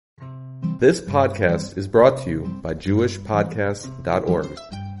This podcast is brought to you by JewishPodcasts.org.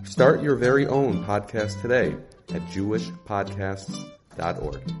 Start your very own podcast today at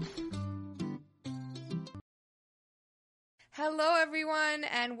JewishPodcasts.org. Hello, everyone,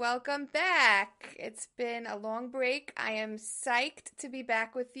 and welcome back. It's been a long break. I am psyched to be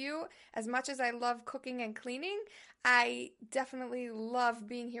back with you. As much as I love cooking and cleaning, I definitely love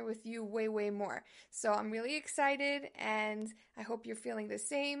being here with you way, way more. So I'm really excited, and I hope you're feeling the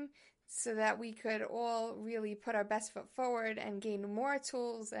same so that we could all really put our best foot forward and gain more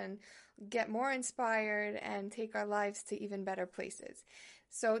tools and get more inspired and take our lives to even better places.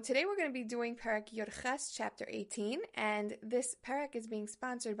 So today we're going to be doing Perek Yud-Ches, chapter 18, and this Perek is being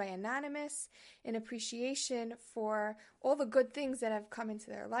sponsored by Anonymous in appreciation for all the good things that have come into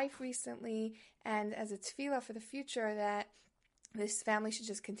their life recently, and as a tefillah for the future that this family should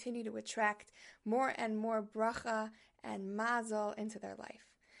just continue to attract more and more bracha and mazel into their life.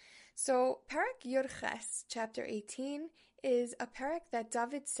 So Perek Yud-Ches, chapter 18, is a Perek that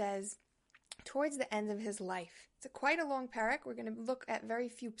David says towards the end of his life. It's quite a long Perek. We're going to look at very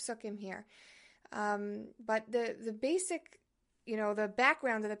few psukim here. But the basic, the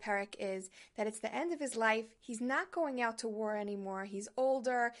background of the Perek is that it's the end of his life. He's not going out to war anymore. He's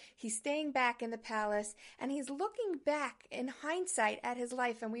older. He's staying back in the palace. And he's looking back in hindsight at his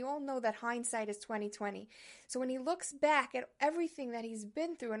life. And we all know that hindsight is 20/20. So when he looks back at everything that he's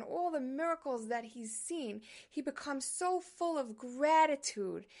been through and all the miracles that he's seen, he becomes so full of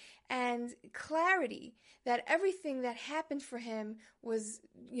gratitude and clarity that everything that happened for him was,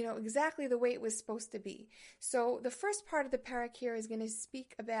 exactly the way it was supposed to be. So the first part of the Perek here is going to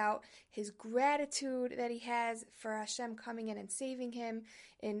speak about his gratitude that he has for Hashem coming in and saving him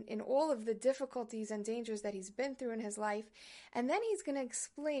in all of the difficulties and dangers that he's been through in his life. And then he's going to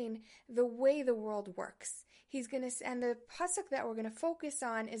explain the way the world works. And the pasuk that we're going to focus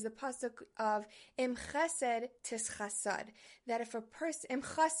on is the pasuk of Im Chesed Tis Chasad. That if a person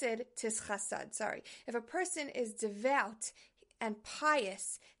is devout and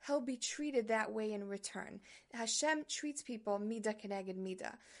pious, he'll be treated that way in return. Hashem treats people midah keneged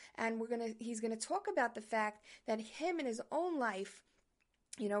midah, and he's going to talk about the fact that him in his own life.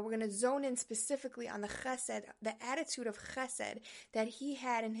 We're going to zone in specifically on the chesed, the attitude of chesed that he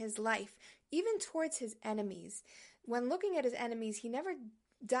had in his life, even towards his enemies. When looking at his enemies, he never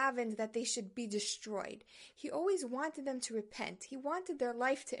davened that they should be destroyed. He always wanted them to repent. He wanted their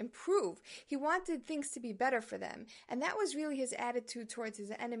life to improve. He wanted things to be better for them. And that was really his attitude towards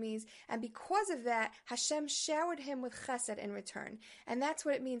his enemies. And because of that, Hashem showered him with chesed in return. And that's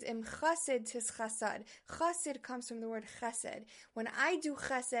what it means, Im chesed tis chasad. Chesed comes from the word chesed. When I do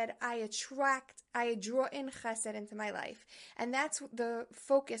chesed, I draw in chesed into my life. And that's the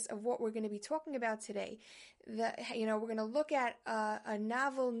focus of what we're going to be talking about today. We're going to look at a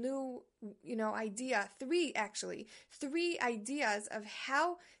novel new, idea, three ideas of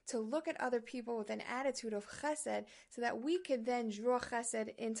how to look at other people with an attitude of chesed so that we could then draw chesed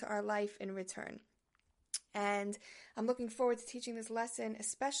into our life in return. And I'm looking forward to teaching this lesson,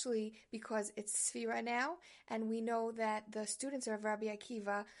 especially because it's Sfira now, and we know that the students of Rabbi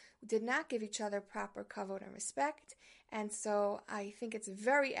Akiva did not give each other proper kavod and respect, and so I think it's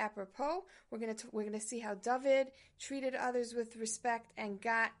very apropos. We're going to see how David treated others with respect and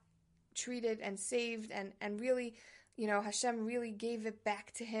got treated and saved, and really, Hashem really gave it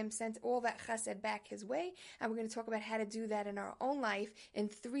back to him, sent all that chesed back his way, and we're going to talk about how to do that in our own life in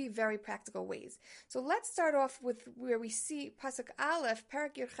three very practical ways. So let's start off with where we see Pasuk Aleph,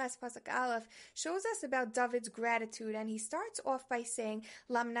 Perek Yud-Ches Pasuk Aleph, shows us about David's gratitude, and he starts off by saying,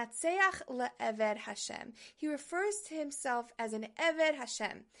 Lamnatseach le'eved Hashem. He refers to himself as an Eved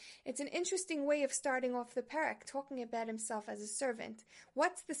Hashem. It's an interesting way of starting off the Perek, talking about himself as a servant.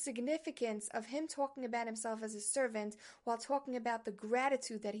 What's the significance of him talking about himself as a servant while talking about the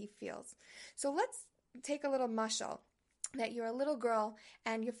gratitude that he feels? So let's take a little mashal, that you're a little girl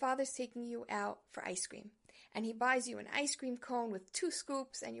and your father's taking you out for ice cream. And he buys you an ice cream cone with 2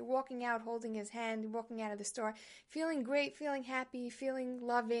 scoops, and you're walking out holding his hand, you're walking out of the store, feeling great, feeling happy, feeling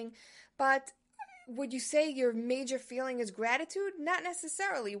loving. But would you say your major feeling is gratitude? Not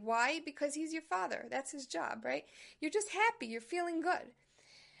necessarily. Why? Because he's your father. That's his job, right? You're just happy. You're feeling good.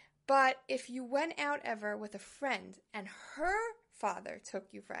 But if you went out ever with a friend and her father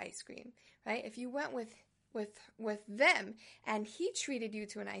took you for ice cream, right? If you went with them and he treated you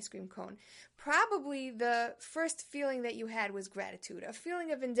to an ice cream cone, probably the first feeling that you had was gratitude, a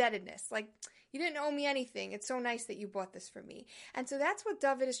feeling of indebtedness, like you didn't owe me anything. It's so nice that you bought this for me. And so that's what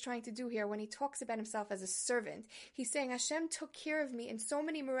David is trying to do here when he talks about himself as a servant. He's saying Hashem took care of me in so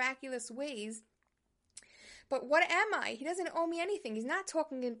many miraculous ways But what am I? He doesn't owe me anything. He's not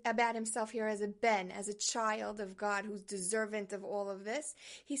talking about himself here as a ben, as a child of God who's deserving of all of this.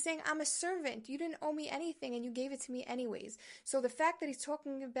 He's saying, I'm a servant. You didn't owe me anything and you gave it to me anyways. So the fact that he's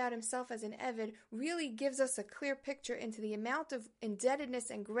talking about himself as an Eved really gives us a clear picture into the amount of indebtedness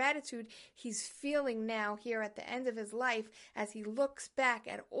and gratitude he's feeling now here at the end of his life as he looks back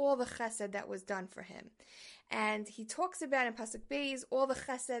at all the chesed that was done for him. And he talks about in Pasuk Beis all the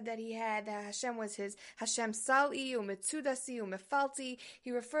chesed that he had, that Hashem was his Hashem Sal'i, Umetzudasi, Umefalti. He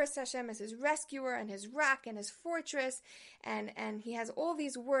refers to Hashem as his rescuer and his rock and his fortress. And he has all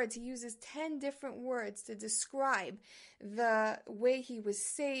these words. He uses 10 different words to describe the way he was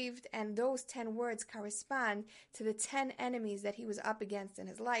saved. And those 10 words correspond to the 10 enemies that he was up against in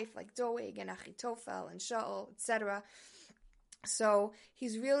his life, like Doeg and Achitophel and Shaul, etc. So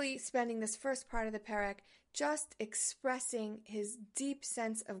he's really spending this first part of the parak just expressing his deep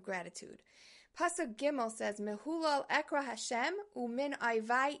sense of gratitude. Pasuk Gimel says, Mehulal ekra Hashem umin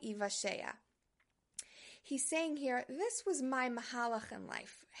ayvai ivashea. He's saying here, this was my mahalach in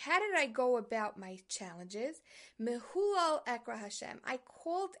life. How did I go about my challenges? Mehulal ekra Hashem. I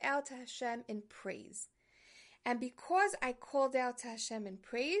called out to Hashem in praise. And because I called out to Hashem in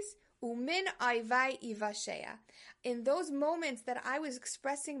praise, umin ayvai ivashea. In those moments that I was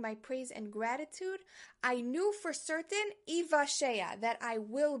expressing my praise and gratitude, I knew for certain, ivashea, that I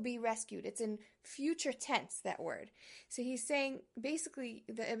will be rescued. It's in future tense, that word. So he's saying, basically,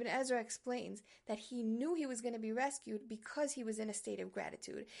 the Ibn Ezra explains that he knew he was going to be rescued because he was in a state of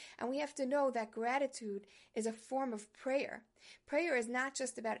gratitude. And we have to know that gratitude is a form of prayer. Prayer is not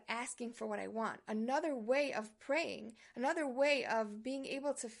just about asking for what I want. Another way of praying, another way of being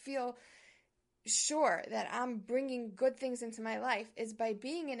able to feel sure that I'm bringing good things into my life is by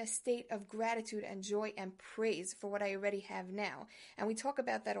being in a state of gratitude and joy and praise for what I already have now. And we talk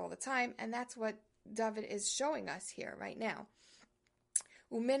about that all the time, and that's what David is showing us here right now.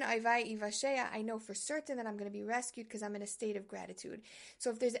 Umin ayvai ivashea, I know for certain that I'm going to be rescued because I'm in a state of gratitude. So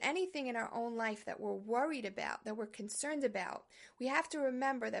if there's anything in our own life that we're worried about, that we're concerned about, we have to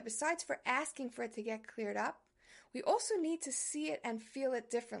remember that besides for asking for it to get cleared up, we also need to see it and feel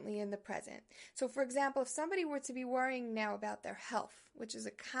it differently in the present. So for example, if somebody were to be worrying now about their health, which is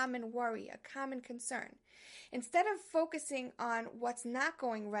a common worry, a common concern, instead of focusing on what's not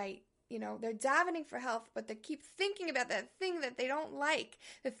going right, they're davening for health, but they keep thinking about that thing that they don't like,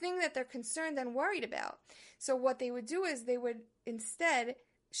 the thing that they're concerned and worried about. So what they would do is they would instead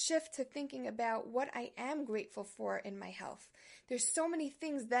shift to thinking about what I am grateful for in my health. There's so many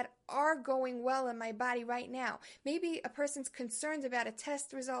things that are going well in my body right now. Maybe a person's concerned about a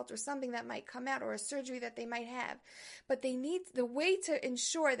test result or something that might come out or a surgery that they might have. But they need the way to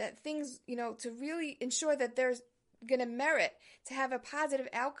ensure that things, to really ensure that there's going to merit to have a positive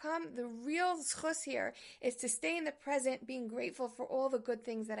outcome. The real zchus here is to stay in the present, being grateful for all the good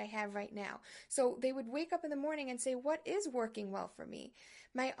things that I have right now. So they would wake up in the morning and say, what is working well for me?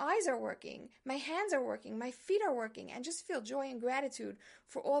 My eyes are working, my hands are working, my feet are working, and just feel joy and gratitude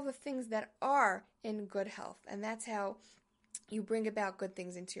for all the things that are in good health. And that's how you bring about good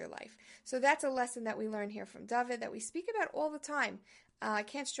things into your life. So that's a lesson that we learn here from David that we speak about all the time. I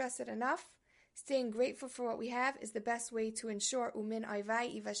can't stress it enough. Staying grateful for what we have is the best way to ensure umin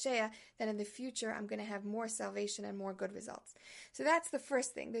ayvai ivashea, that in the future I'm going to have more salvation and more good results. So that's the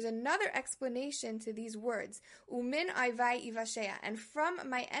first thing. There's another explanation to these words, umin ayvai ivashea, and from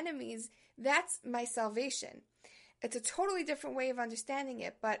my enemies, that's my salvation. It's a totally different way of understanding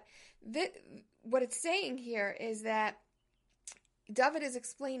it, but what it's saying here is that David is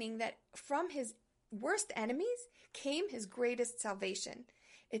explaining that from his worst enemies came his greatest salvation.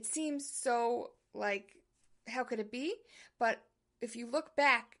 It seems so how could it be? But if you look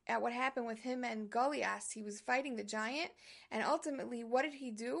back at what happened with him and Goliath, he was fighting the giant, and ultimately, what did he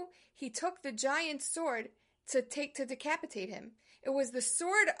do? He took the giant's sword to decapitate him. It was the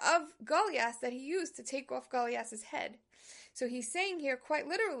sword of Goliath that he used to take off Goliath's head. So he's saying here, quite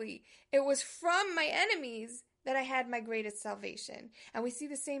literally, it was from my enemies that I had my greatest salvation. And we see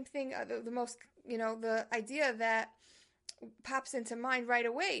the same thing, the idea that pops into mind right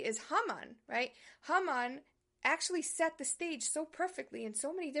away is Haman, right? Haman actually set the stage so perfectly in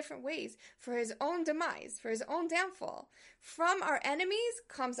so many different ways for his own demise, for his own downfall. From our enemies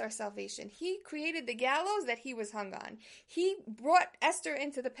comes our salvation. He created the gallows that he was hung on. He brought Esther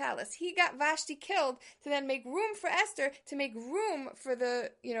into the palace. He got Vashti killed to then make room for Esther, to make room for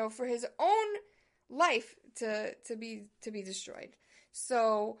for his own life to be destroyed.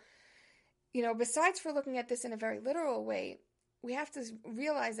 So, besides for looking at this in a very literal way, we have to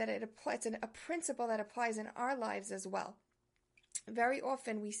realize that it's a principle that applies in our lives as well. Very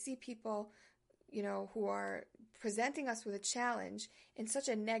often we see people, who are presenting us with a challenge in such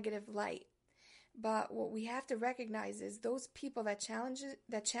a negative light. But what we have to recognize is those people that challenge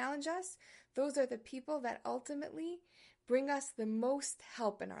us, those are the people that ultimately bring us the most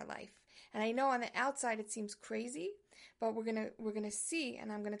help in our life. And I know on the outside it seems crazy, but we're gonna see,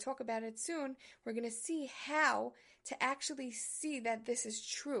 and I'm gonna talk about it soon, we're gonna see how to actually see that this is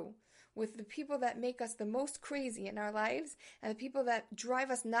true with the people that make us the most crazy in our lives and the people that drive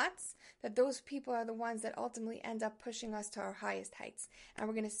us nuts, that those people are the ones that ultimately end up pushing us to our highest heights. And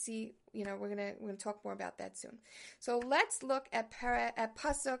we're going to see, we're going to talk more about that soon. So let's look at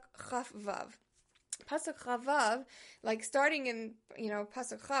Pasuk Chaf Vav. Pasuk Chaf Vav, like starting in,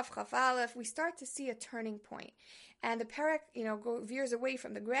 Pasuk Chaf Aleph, we start to see a turning point. And the parak, veers away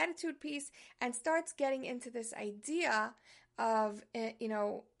from the gratitude piece and starts getting into this idea of,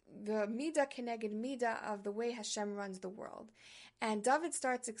 the midah keneged midah of the way Hashem runs the world. And David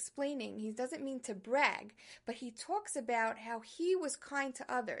starts explaining, he doesn't mean to brag, but he talks about how he was kind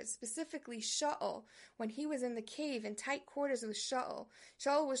to others, specifically Shaul, when he was in the cave in tight quarters with Shaul.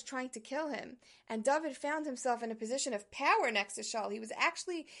 Shaul was trying to kill him, and David found himself in a position of power next to Shaul. He was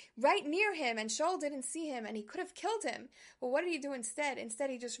actually right near him, and Shaul didn't see him, and he could have killed him. But what did he do instead?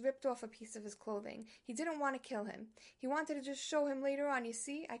 Instead, he just ripped off a piece of his clothing. He didn't want to kill him. He wanted to just show him later on, you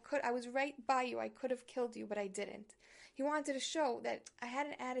see, I was right by you. I could have killed you, but I didn't. He wanted to show that I had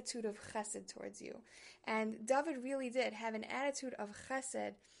an attitude of chesed towards you. And David really did have an attitude of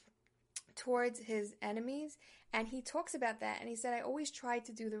chesed towards his enemies. And he talks about that. And he said, I always tried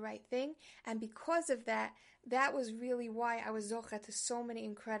to do the right thing. And because of that, that was really why I was zocha to so many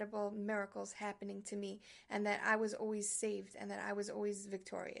incredible miracles happening to me. And that I was always saved and that I was always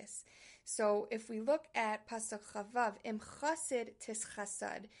victorious. So if we look at Pasuk Chaf Vav, Im Chassid Tis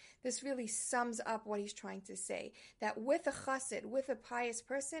Chasad, this really sums up what he's trying to say. That with a chassid, with a pious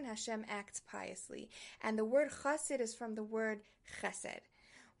person, Hashem acts piously. And the word chassid is from the word chesed.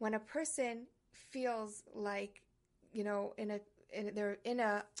 When a person feels like, they're in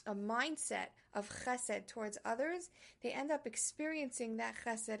a mindset of chesed towards others, they end up experiencing that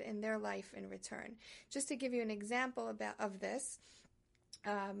chesed in their life in return. Just to give you an example of this,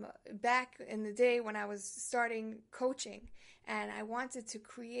 back in the day when I was starting coaching and I wanted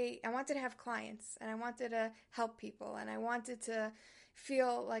to have clients and I wanted to help people and I wanted to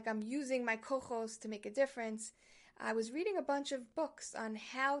feel like I'm using my kochos to make a difference, I was reading a bunch of books on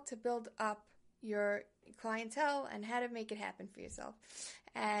how to build up your clientele and how to make it happen for yourself.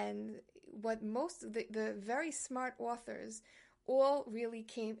 And what most of the very smart authors all really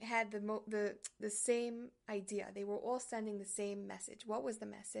had the same idea. They were all sending the same message. What was the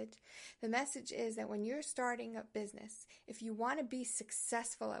message? The message is that when you're starting a business, if you want to be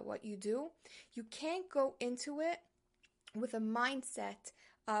successful at what you do, you can't go into it with a mindset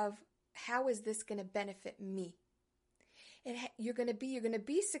of how is this going to benefit me? You're going to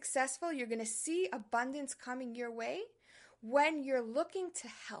be successful. You're going to see abundance coming your way when you're looking to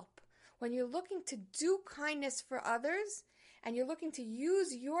help, when you're looking to do kindness for others, and you're looking to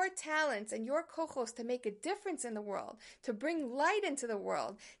use your talents and your kochos to make a difference in the world, to bring light into the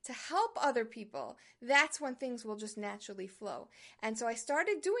world, to help other people, that's when things will just naturally flow. And so I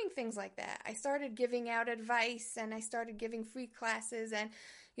started doing things like that. I started giving out advice and I started giving free classes. And,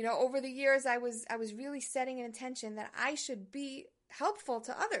 over the years, I was really setting an intention that I should be helpful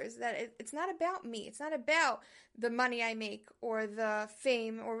to others, that it's not about me. It's not about the money I make or the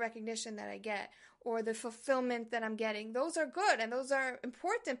fame or recognition that I get or the fulfillment that I'm getting. Those are good and those are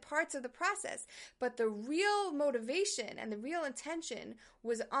important parts of the process. But the real motivation and the real intention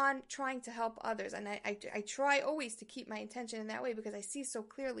was on trying to help others. And I try always to keep my intention in that way because I see so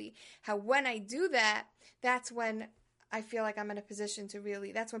clearly how when I do that, that's when I feel like I'm in a position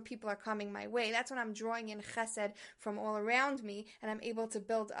to that's when people are coming my way. That's when I'm drawing in chesed from all around me and I'm able to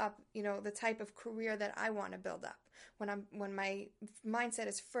build up, the type of career that I want to build up when my mindset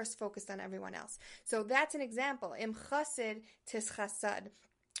is first focused on everyone else. So that's an example. Im chassid tis chasad.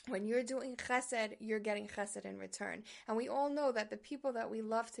 When you're doing chesed, you're getting chesed in return. And we all know that the people that we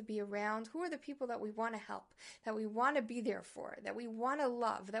love to be around, who are the people that we want to help, that we want to be there for, that we want to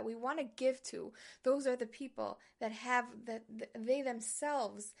love, that we want to give to, those are the people that they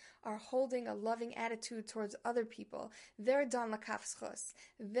themselves are holding a loving attitude towards other people. They're dan l'kaf zchus.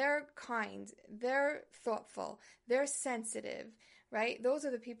 They're kind. They're thoughtful. They're sensitive. Right? Those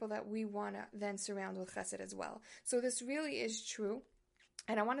are the people that we want to then surround with chesed as well. So this really is true.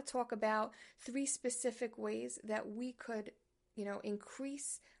 And I want to talk about 3 specific ways that we could,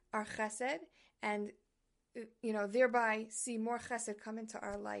 increase our chesed and, thereby see more chesed come into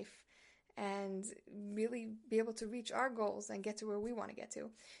our life and really be able to reach our goals and get to where we want to get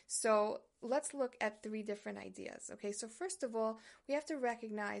to. So let's look at 3 different ideas. Okay, so first of all, we have to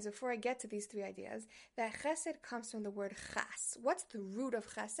recognize, before I get to these 3 ideas, that chesed comes from the word chas. What's the root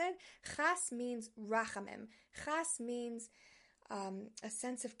of chesed? Chas means rachamim. Chas means a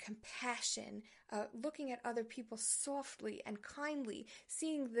sense of compassion, looking at other people softly and kindly,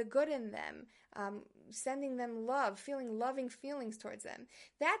 seeing the good in them, sending them love, feeling loving feelings towards them.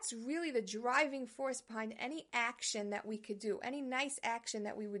 That's really the driving force behind any action that we could do. Any nice action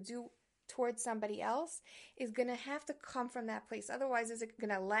that we would do towards somebody else is going to have to come from that place. Otherwise, is it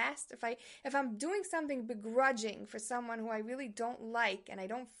going to last? If I'm doing something begrudging for someone who I really don't like and I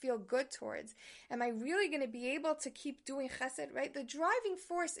don't feel good towards, am I really going to be able to keep doing chesed, right? The driving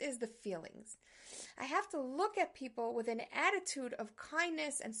force is the feelings. I have to look at people with an attitude of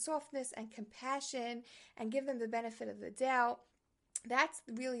kindness and softness and compassion and give them the benefit of the doubt. That's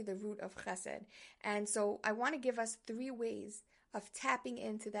really the root of chesed. And so I want to give us 3 ways of tapping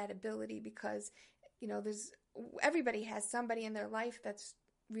into that ability, because, everybody has somebody in their life that's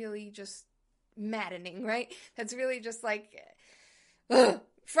really just maddening, right? That's really just like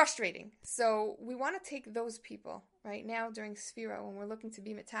frustrating. So we want to take those people right now during Sfira, when we're looking to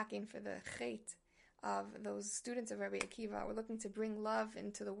be mitakin for the chet of those students of Rabbi Akiva. We're looking to bring love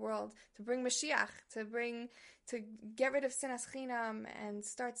into the world, to bring Mashiach, to get rid of sinas chinam and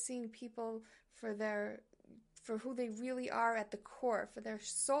start seeing people for who they really are at the core, for their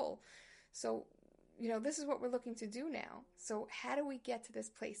soul. So, this is what we're looking to do now. So how do we get to this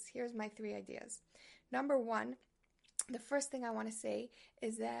place? Here's my 3 ideas. Number 1, the first thing I want to say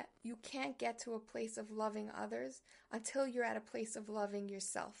is that you can't get to a place of loving others until you're at a place of loving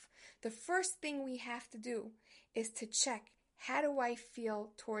yourself. The first thing we have to do is to check, how do I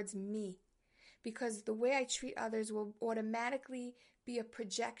feel towards me? Because the way I treat others will automatically be a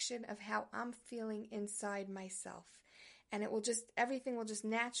projection of how I'm feeling inside myself. And everything will just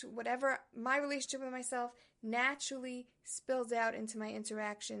naturally, whatever my relationship with myself naturally spills out into my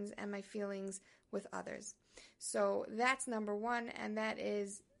interactions and my feelings with others. So that's number 1, and that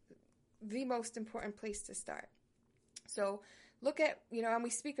is the most important place to start. So look at, and we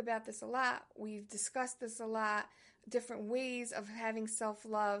speak about this a lot. We've discussed this a lot, different ways of having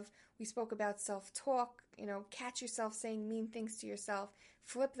self-love. We spoke about self-talk, catch yourself saying mean things to yourself,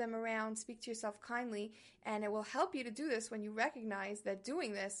 flip them around, speak to yourself kindly, and it will help you to do this when you recognize that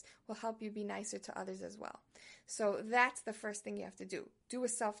doing this will help you be nicer to others as well. So that's the first thing you have to do. Do a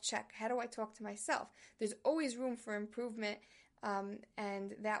self-check. How do I talk to myself? There's always room for improvement,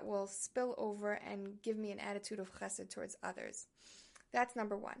 and that will spill over and give me an attitude of chesed towards others. That's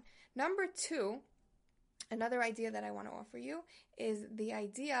number 1. Number 2, another idea that I want to offer you is the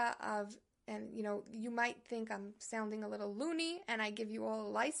idea of, and you might think I'm sounding a little loony, and I give you all a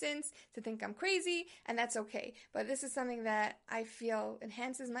license to think I'm crazy, and that's okay. But this is something that I feel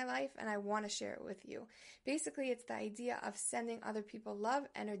enhances my life, and I want to share it with you. Basically, it's the idea of sending other people love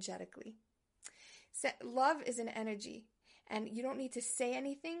energetically. Love is an energy, and you don't need to say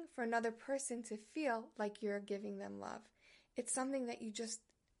anything for another person to feel like you're giving them love. It's something that you just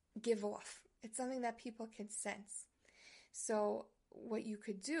give off. It's something that people can sense. So what you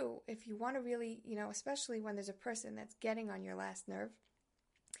could do, if you want to really, especially when there's a person that's getting on your last nerve,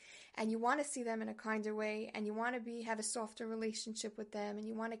 and you want to see them in a kinder way, and you want to have a softer relationship with them, and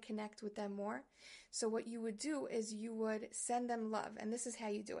you want to connect with them more. So what you would do is you would send them love, and this is how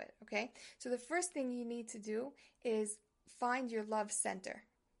you do it, okay? So the first thing you need to do is find your love center.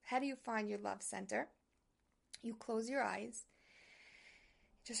 How do you find your love center? You close your eyes,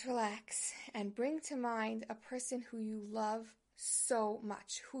 just relax, and bring to mind a person who you love so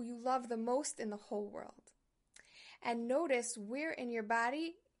much, who you love the most in the whole world. And notice where in your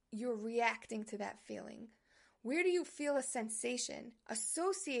body you're reacting to that feeling. Where do you feel a sensation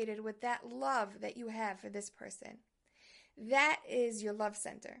associated with that love that you have for this person? That is your love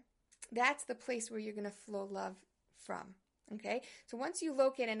center. That's the place where you're going to flow love from. Okay? So once you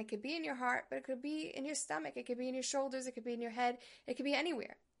locate, and it could be in your heart, but it could be in your stomach, it could be in your shoulders, it could be in your head, it could be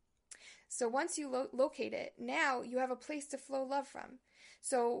anywhere. So once you locate it, now you have a place to flow love from.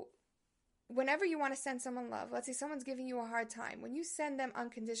 So whenever you want to send someone love, let's say someone's giving you a hard time, when you send them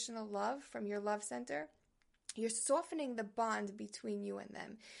unconditional love from your love center, you're softening the bond between you and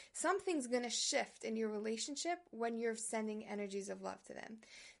them. Something's going to shift in your relationship when you're sending energies of love to them.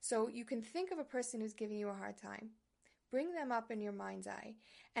 So you can think of a person who's giving you a hard time, bring them up in your mind's eye,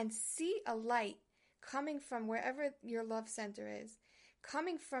 and see a light coming from wherever your love center is,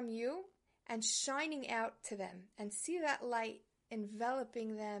 coming from you and shining out to them, and see that light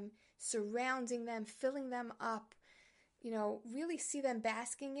enveloping them, surrounding them, filling them up, really see them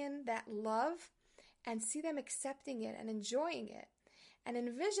basking in that love and see them accepting it and enjoying it. and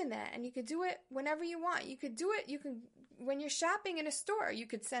envision that. And you could do it whenever you want. You could do it, when you're shopping in a store, you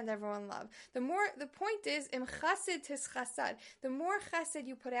could send everyone love. The point is, im chassid tis chasad. The more chesed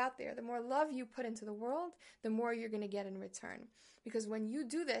you put out there, the more love you put into the world, the more you're going to get in return. Because when you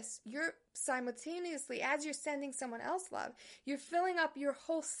do this, you're simultaneously, as you're sending someone else love, you're filling up your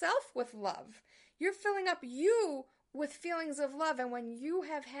whole self with love. You're filling up you with feelings of love. And when you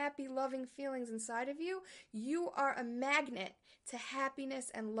have happy, loving feelings inside of you, you are a magnet to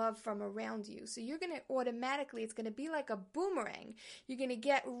happiness and love from around you. So you're going to automatically, it's going to be like a boomerang. You're going to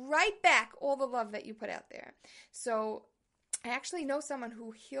get right back all the love that you put out there. So I actually know someone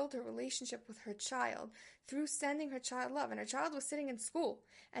who healed her relationship with her child through sending her child love. And her child was sitting in school,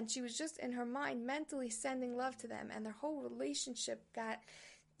 and she was just in her mind mentally sending love to them. And their whole relationship got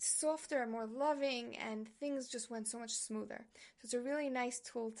softer and more loving, and things just went so much smoother. So it's a really nice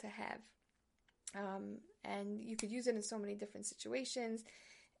tool to have. And you could use it in so many different situations.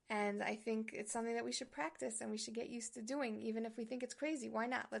 And I think it's something that we should practice and we should get used to doing, even if we think it's crazy. Why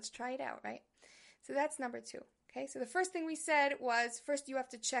not? Let's try it out, right? So that's number 2. Okay, so the first thing we said was, first you have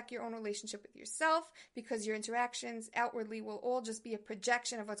to check your own relationship with yourself, because your interactions outwardly will all just be a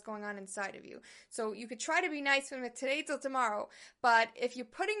projection of what's going on inside of you. So you could try to be nice from today till tomorrow, but if you're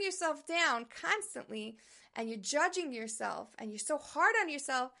putting yourself down constantly and you're judging yourself and you're so hard on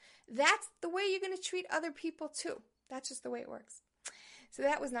yourself, that's the way you're going to treat other people too. That's just the way it works. So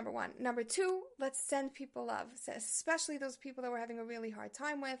that was number 1. Number 2, let's send people love, especially those people that we're having a really hard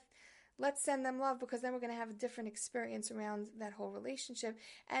time with. Let's send them love, because then we're going to have a different experience around that whole relationship.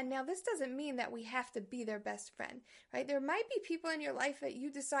 And now this doesn't mean that we have to be their best friend, right? There might be people in your life that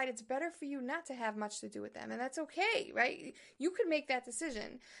you decide it's better for you not to have much to do with them, and that's okay, right? You could make that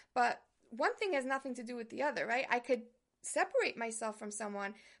decision, but one thing has nothing to do with the other, right? I could separate myself from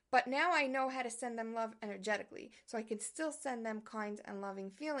someone, but now I know how to send them love energetically, so I can still send them kind and loving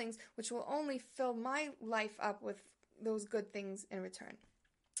feelings, which will only fill my life up with those good things in return.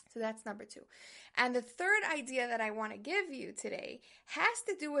 So that's number 2. And the third idea that I want to give you today has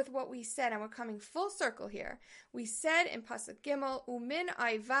to do with what we said, and we're coming full circle here. We said in Pasuk Gimel, Umin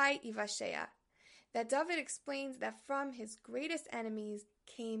Aivai Ivashea, that David explains that from his greatest enemies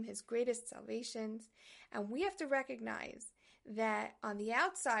came his greatest salvations. And we have to recognize that on the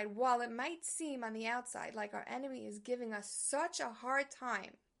outside, while it might seem on the outside like our enemy is giving us such a hard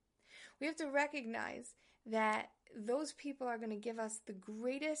time, we have to recognize that those people are going to give us the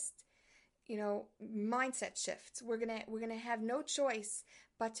greatest, mindset shifts. We're going to have no choice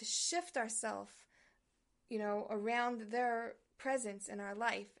but to shift ourselves, around their presence in our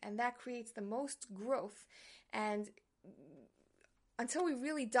life, and that creates the most growth. And until we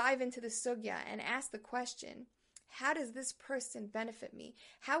really dive into the sugya and ask the question, how does this person benefit me?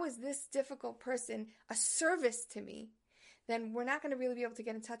 How is this difficult person a service to me? Then we're not going to really be able to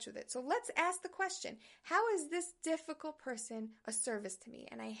get in touch with it. So let's ask the question, how is this difficult person a service to me?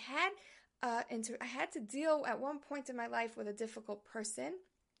 And I had to deal at one point in my life with a difficult person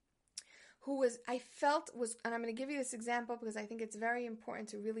who I felt was, and I'm going to give you this example because I think it's very important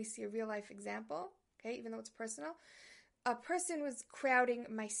to really see a real life example, okay, even though it's personal. A person was crowding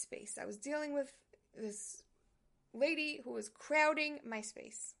my space. I was dealing with this lady who was crowding my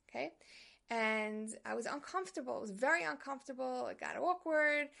space, okay? And I was uncomfortable. It was very uncomfortable. It got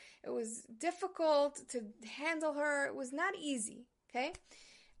awkward. It was difficult to handle her. It was not easy, okay?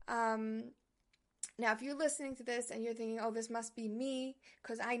 Now, if you're listening to this and you're thinking, oh, this must be me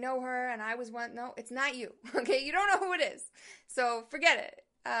because I know her and I was one. No, it's not you, okay? You don't know who it is. So forget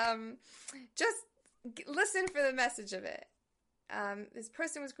it. Just listen for the message of it. This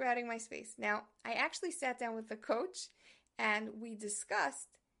person was crowding my space. Now, I actually sat down with the coach and we discussed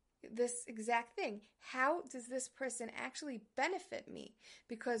this exact thing. How does this person actually benefit me?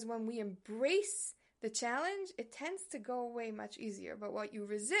 Because when we embrace the challenge, it tends to go away much easier. But what you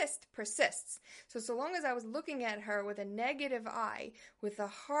resist persists. So long as I was looking at her with a negative eye, with a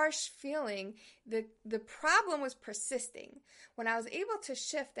harsh feeling, the problem was persisting. When I was able to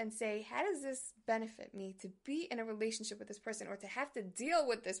shift and say, how does this benefit me to be in a relationship with this person, or to have to deal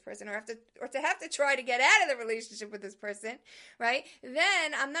with this person, or to have to try to get out of the relationship with this person, right?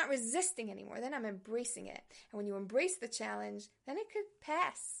 Then I'm not resisting anymore. Then I'm embracing it. And when you embrace the challenge, then it could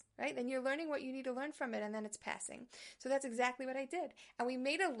pass. Right? Then you're learning what you need to learn from it, and then it's passing. So that's exactly what I did. And we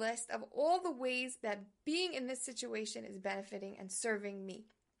made a list of all the ways that being in this situation is benefiting and serving me.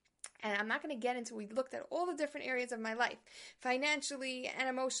 And I'm not going to get into, we looked at all the different areas of my life, financially and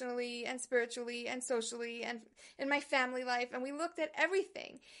emotionally and spiritually and socially and in my family life, and we looked at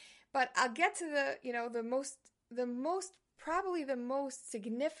everything. But I'll get to probably the most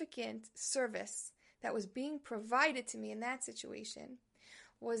significant service that was being provided to me in that situation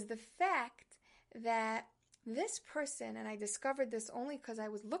was the fact that this person, and I discovered this only because I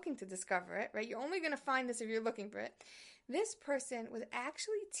was looking to discover it, right? You're only going to find this if you're looking for it. This person was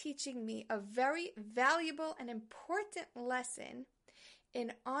actually teaching me a very valuable and important lesson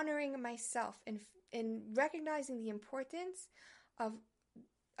in honoring myself, in recognizing the importance of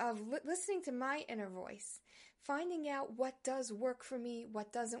listening to my inner voice, finding out what does work for me,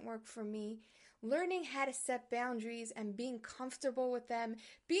 what doesn't work for me, learning how to set boundaries and being comfortable with them,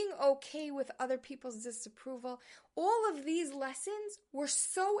 being okay with other people's disapproval. All of these lessons were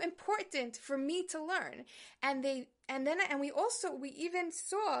so important for me to learn. And we even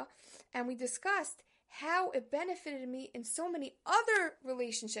saw and we discussed how it benefited me in so many other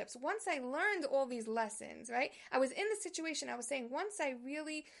relationships. Once I learned all these lessons, right? I was in the situation, I was saying, once I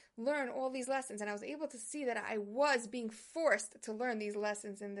really learned all these lessons and I was able to see that I was being forced to learn these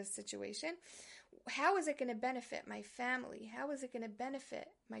lessons in this situation, how is it going to benefit my family? How is it going to benefit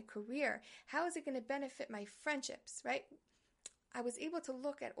my career? How is it going to benefit my friendships, right? I was able to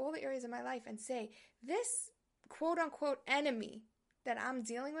look at all the areas of my life and say, this quote-unquote enemy that I'm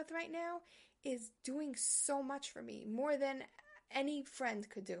dealing with right now is doing so much for me, more than any friend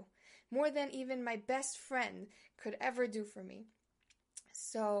could do, more than even my best friend could ever do for me.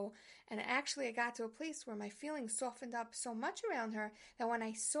 So, and actually I got to a place where my feelings softened up so much around her that when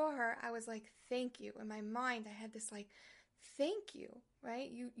I saw her, I was like, thank you. In my mind, I had this like, thank you,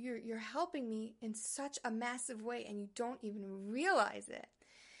 right? You're helping me in such a massive way and you don't even realize it.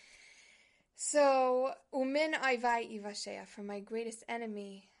 So, umin aivai ivashea, from my greatest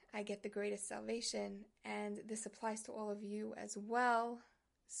enemy, I get the greatest salvation, and this applies to all of you as well.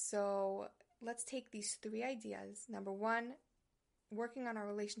 So let's take these 3 ideas. Number 1, working on our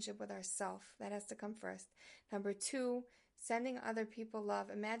relationship with ourselves. That has to come first. Number 2, sending other people love.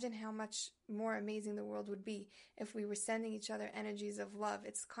 Imagine how much more amazing the world would be if we were sending each other energies of love.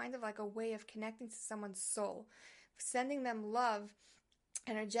 It's kind of like a way of connecting to someone's soul. Sending them love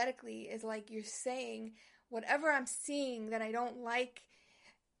energetically is like you're saying, whatever I'm seeing that I don't like,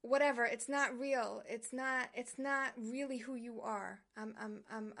 whatever, it's not real. It's not really who you are.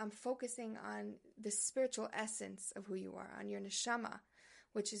 I'm focusing on the spiritual essence of who you are, on your neshama,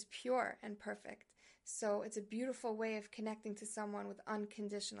 which is pure and perfect. So it's a beautiful way of connecting to someone with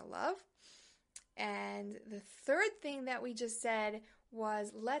unconditional love. And the third thing that we just said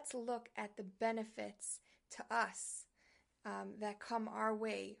was, let's look at the benefits to us that come our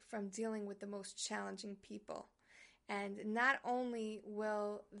way from dealing with the most challenging people. And not only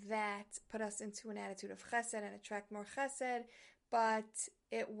will that put us into an attitude of chesed and attract more chesed, but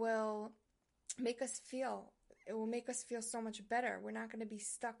it will make us feel so much better. We're not going to be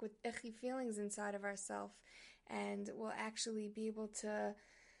stuck with icky feelings inside of ourselves, and we'll actually be able to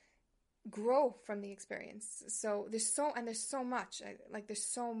grow from the experience. So there's so much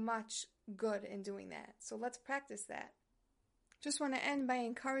good in doing that. So let's practice that. Just want to end by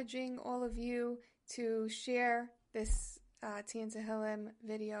encouraging all of you to share this Tikkun Tehillim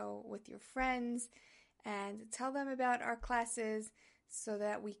video with your friends and tell them about our classes so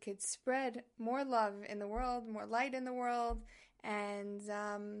that we could spread more love in the world, more light in the world, and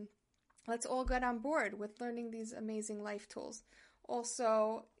let's all get on board with learning these amazing life tools.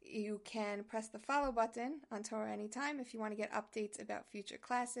 Also, you can press the follow button on Torah Anytime if you want to get updates about future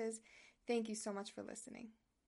classes. Thank you so much for listening.